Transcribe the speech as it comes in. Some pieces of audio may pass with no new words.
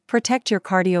Protect your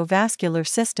cardiovascular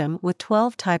system with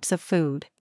 12 types of food.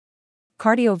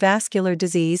 Cardiovascular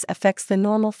disease affects the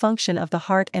normal function of the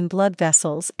heart and blood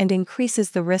vessels and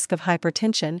increases the risk of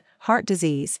hypertension, heart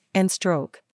disease, and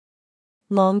stroke.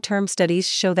 Long-term studies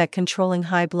show that controlling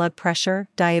high blood pressure,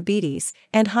 diabetes,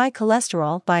 and high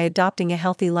cholesterol by adopting a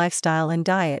healthy lifestyle and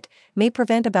diet may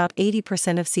prevent about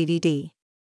 80% of CVD.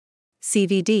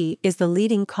 CVD is the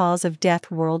leading cause of death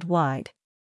worldwide.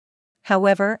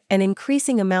 However, an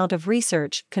increasing amount of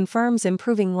research confirms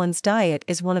improving one's diet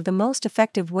is one of the most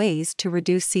effective ways to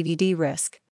reduce CVD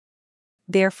risk.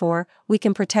 Therefore, we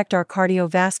can protect our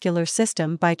cardiovascular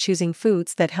system by choosing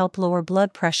foods that help lower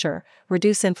blood pressure,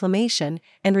 reduce inflammation,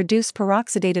 and reduce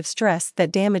peroxidative stress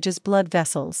that damages blood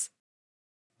vessels.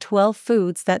 12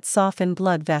 foods that soften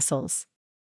blood vessels.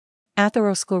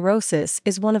 Atherosclerosis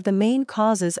is one of the main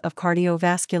causes of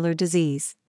cardiovascular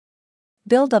disease.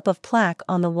 Buildup of plaque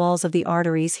on the walls of the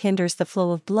arteries hinders the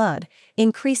flow of blood,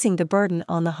 increasing the burden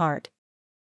on the heart.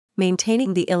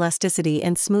 Maintaining the elasticity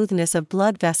and smoothness of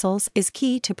blood vessels is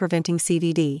key to preventing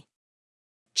CVD.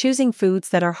 Choosing foods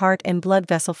that are heart and blood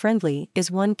vessel friendly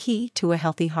is one key to a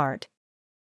healthy heart.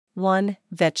 1.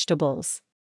 Vegetables.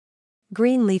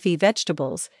 Green leafy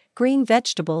vegetables. Green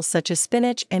vegetables such as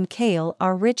spinach and kale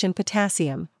are rich in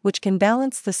potassium, which can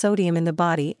balance the sodium in the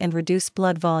body and reduce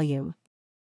blood volume.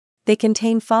 They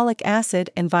contain folic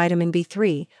acid and vitamin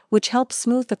B3, which help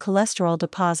smooth the cholesterol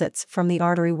deposits from the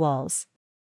artery walls.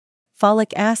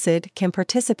 Folic acid can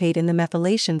participate in the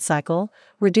methylation cycle,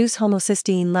 reduce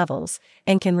homocysteine levels,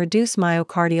 and can reduce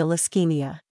myocardial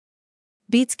ischemia.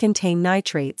 Beets contain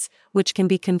nitrates, which can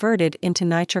be converted into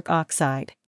nitric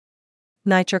oxide.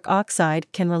 Nitric oxide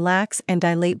can relax and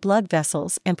dilate blood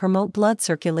vessels and promote blood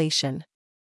circulation.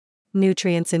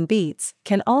 Nutrients in beets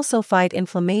can also fight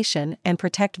inflammation and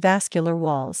protect vascular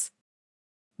walls.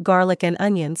 Garlic and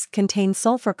onions contain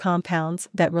sulfur compounds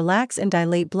that relax and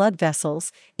dilate blood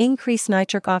vessels, increase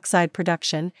nitric oxide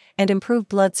production, and improve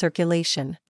blood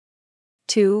circulation.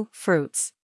 2.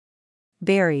 Fruits.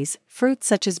 Berries. Fruits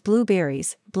such as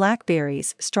blueberries,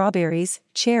 blackberries, strawberries,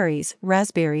 cherries,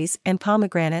 raspberries, and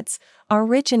pomegranates are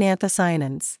rich in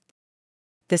anthocyanins.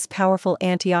 This powerful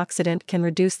antioxidant can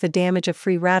reduce the damage of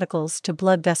free radicals to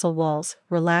blood vessel walls,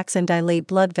 relax and dilate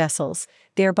blood vessels,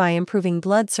 thereby improving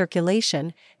blood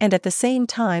circulation, and at the same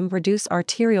time reduce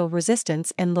arterial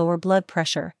resistance and lower blood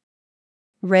pressure.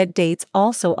 Red dates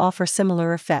also offer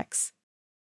similar effects.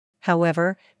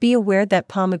 However, be aware that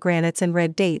pomegranates and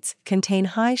red dates contain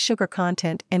high sugar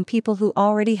content, and people who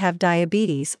already have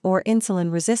diabetes or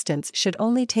insulin resistance should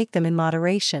only take them in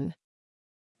moderation.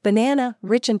 Banana,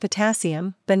 rich in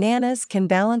potassium. Bananas can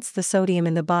balance the sodium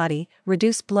in the body,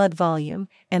 reduce blood volume,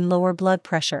 and lower blood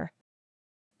pressure.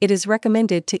 It is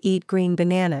recommended to eat green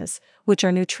bananas, which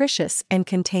are nutritious and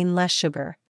contain less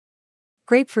sugar.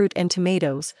 Grapefruit and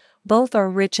tomatoes, both are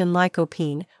rich in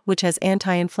lycopene, which has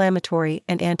anti-inflammatory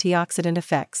and antioxidant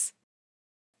effects.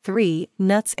 3.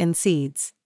 Nuts and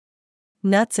seeds.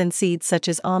 Nuts and seeds such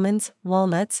as almonds,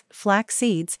 walnuts, flax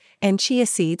seeds, and chia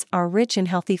seeds are rich in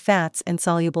healthy fats and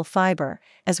soluble fiber,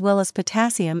 as well as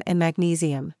potassium and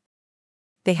magnesium.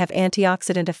 They have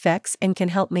antioxidant effects and can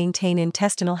help maintain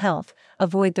intestinal health,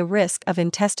 avoid the risk of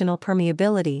intestinal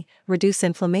permeability, reduce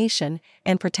inflammation,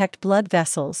 and protect blood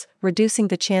vessels, reducing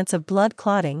the chance of blood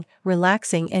clotting,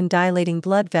 relaxing and dilating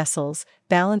blood vessels,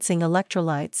 balancing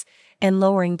electrolytes, and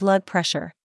lowering blood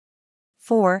pressure.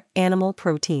 4. Animal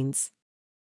proteins.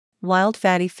 Wild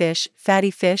fatty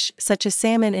fish such as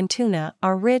salmon and tuna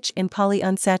are rich in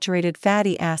polyunsaturated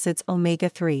fatty acids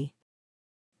omega-3.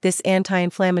 This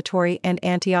anti-inflammatory and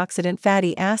antioxidant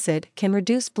fatty acid can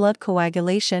reduce blood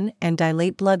coagulation and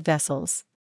dilate blood vessels.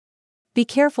 Be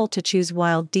careful to choose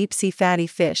wild deep-sea fatty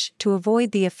fish to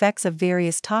avoid the effects of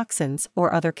various toxins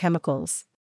or other chemicals.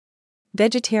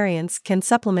 Vegetarians can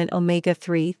supplement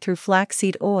omega-3 through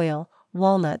flaxseed oil,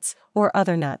 walnuts, or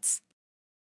other nuts.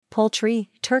 Poultry,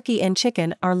 turkey and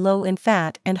chicken are low in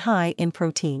fat and high in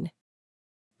protein.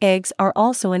 Eggs are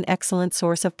also an excellent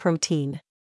source of protein.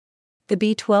 The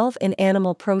B12 in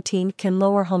animal protein can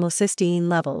lower homocysteine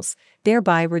levels,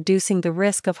 thereby reducing the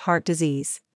risk of heart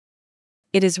disease.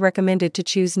 It is recommended to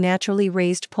choose naturally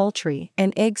raised poultry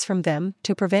and eggs from them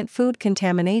to prevent food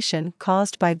contamination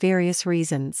caused by various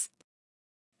reasons.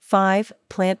 5.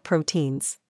 Plant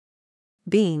proteins.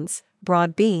 Beans,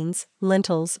 broad beans,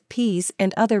 lentils, peas,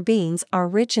 and other beans are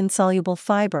rich in soluble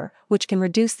fiber, which can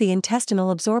reduce the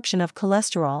intestinal absorption of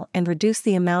cholesterol and reduce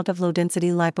the amount of low-density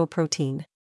lipoprotein.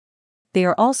 They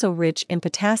are also rich in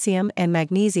potassium and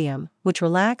magnesium, which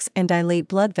relax and dilate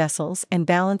blood vessels and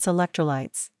balance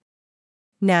electrolytes.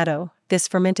 Natto. This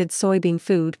fermented soybean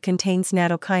food contains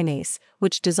nattokinase,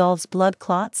 which dissolves blood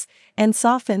clots and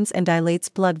softens and dilates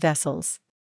blood vessels.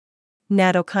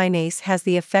 Nattokinase has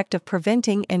the effect of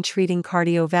preventing and treating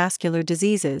cardiovascular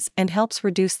diseases and helps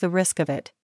reduce the risk of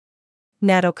it.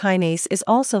 Nattokinase is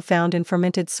also found in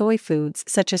fermented soy foods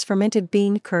such as fermented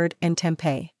bean curd and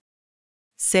tempeh.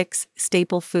 6.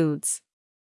 Staple foods.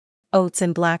 Oats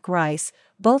and black rice.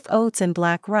 Both oats and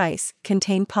black rice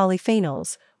contain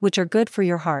polyphenols, which are good for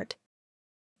your heart.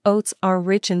 Oats are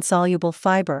rich in soluble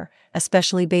fiber,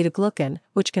 especially beta-glucan,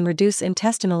 which can reduce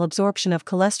intestinal absorption of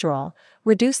cholesterol,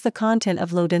 reduce the content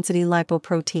of low-density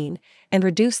lipoprotein, and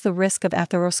reduce the risk of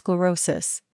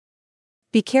atherosclerosis.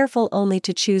 Be careful only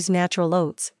to choose natural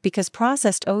oats because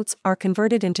processed oats are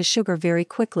converted into sugar very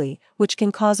quickly, which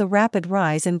can cause a rapid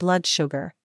rise in blood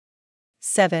sugar.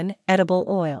 7. Edible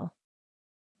oil.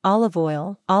 Olive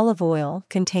oil. Olive oil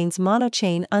contains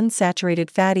monochain unsaturated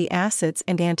fatty acids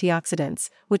and antioxidants,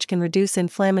 which can reduce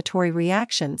inflammatory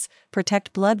reactions,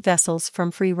 protect blood vessels from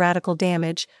free radical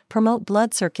damage, promote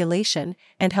blood circulation,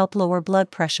 and help lower blood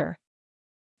pressure.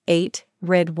 8.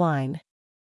 Red wine.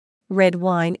 Red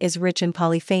wine is rich in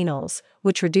polyphenols,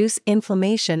 which reduce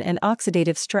inflammation and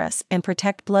oxidative stress and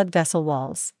protect blood vessel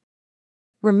walls.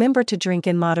 Remember to drink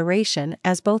in moderation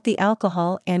as both the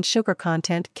alcohol and sugar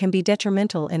content can be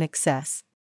detrimental in excess.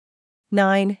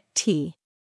 9. Tea.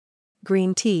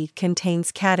 Green tea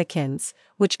contains catechins,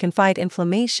 which can fight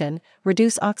inflammation,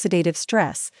 reduce oxidative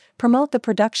stress, promote the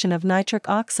production of nitric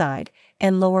oxide,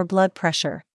 and lower blood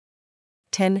pressure.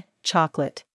 10.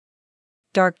 Chocolate.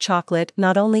 Dark chocolate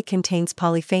not only contains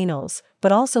polyphenols,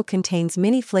 but also contains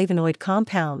many flavonoid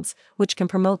compounds, which can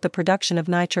promote the production of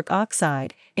nitric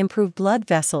oxide, improve blood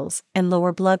vessels, and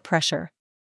lower blood pressure.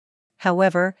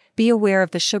 However, be aware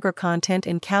of the sugar content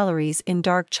and calories in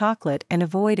dark chocolate and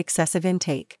avoid excessive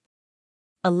intake.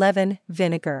 11.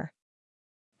 Vinegar.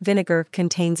 Vinegar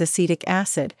contains acetic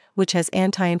acid, which has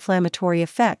anti-inflammatory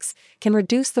effects, can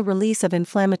reduce the release of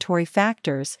inflammatory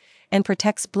factors, and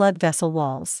protects blood vessel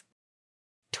walls.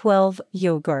 12.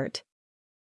 Yogurt.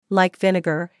 Like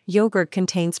vinegar, yogurt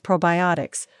contains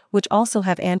probiotics, which also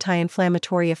have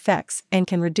anti-inflammatory effects and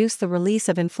can reduce the release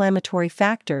of inflammatory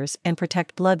factors and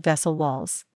protect blood vessel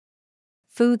walls.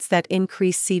 Foods that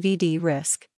increase CVD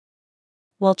risk.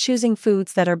 While choosing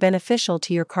foods that are beneficial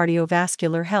to your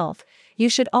cardiovascular health, you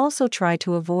should also try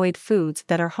to avoid foods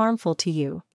that are harmful to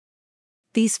you.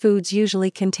 These foods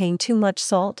usually contain too much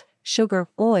salt, sugar,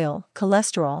 oil,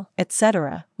 cholesterol,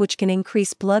 etc., which can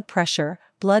increase blood pressure,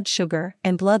 blood sugar,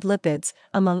 and blood lipids,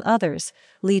 among others,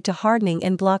 lead to hardening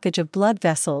and blockage of blood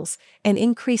vessels, and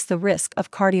increase the risk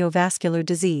of cardiovascular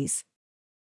disease.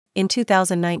 In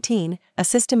 2019, a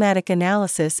systematic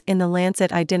analysis in The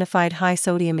Lancet identified high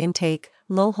sodium intake,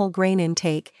 low whole grain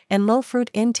intake, and low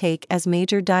fruit intake as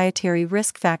major dietary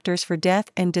risk factors for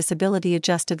death and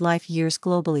disability-adjusted life years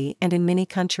globally and in many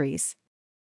countries.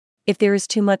 If there is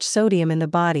too much sodium in the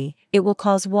body, it will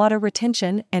cause water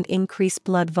retention and increase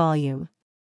blood volume.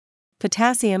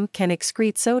 Potassium can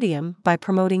excrete sodium by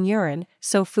promoting urine,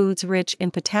 so foods rich in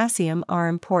potassium are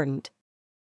important.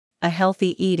 A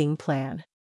healthy eating plan.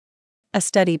 A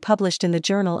study published in the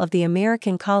Journal of the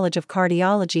American College of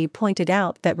Cardiology pointed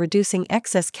out that reducing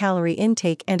excess calorie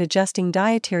intake and adjusting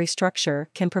dietary structure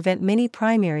can prevent many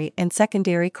primary and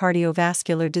secondary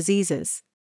cardiovascular diseases.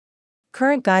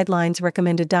 Current guidelines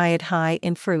recommend a diet high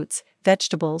in fruits,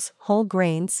 vegetables, whole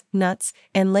grains, nuts,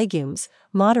 and legumes,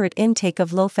 moderate intake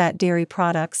of low-fat dairy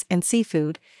products and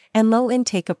seafood, and low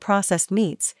intake of processed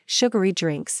meats, sugary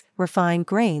drinks, refined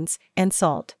grains, and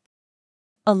salt.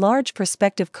 A large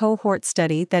prospective cohort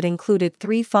study that included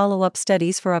 3 follow-up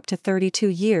studies for up to 32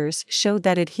 years showed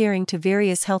that adhering to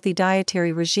various healthy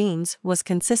dietary regimes was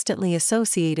consistently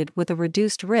associated with a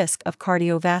reduced risk of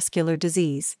cardiovascular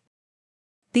disease.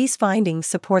 These findings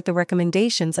support the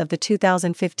recommendations of the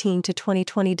 2015 to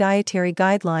 2020 Dietary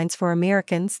Guidelines for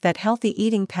Americans that healthy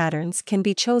eating patterns can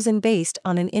be chosen based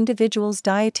on an individual's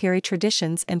dietary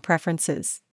traditions and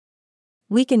preferences.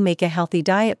 We can make a healthy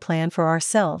diet plan for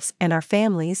ourselves and our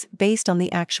families based on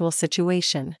the actual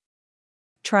situation.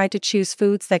 Try to choose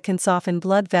foods that can soften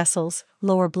blood vessels,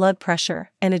 lower blood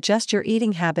pressure, and adjust your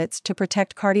eating habits to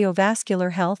protect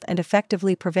cardiovascular health and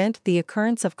effectively prevent the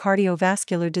occurrence of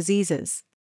cardiovascular diseases.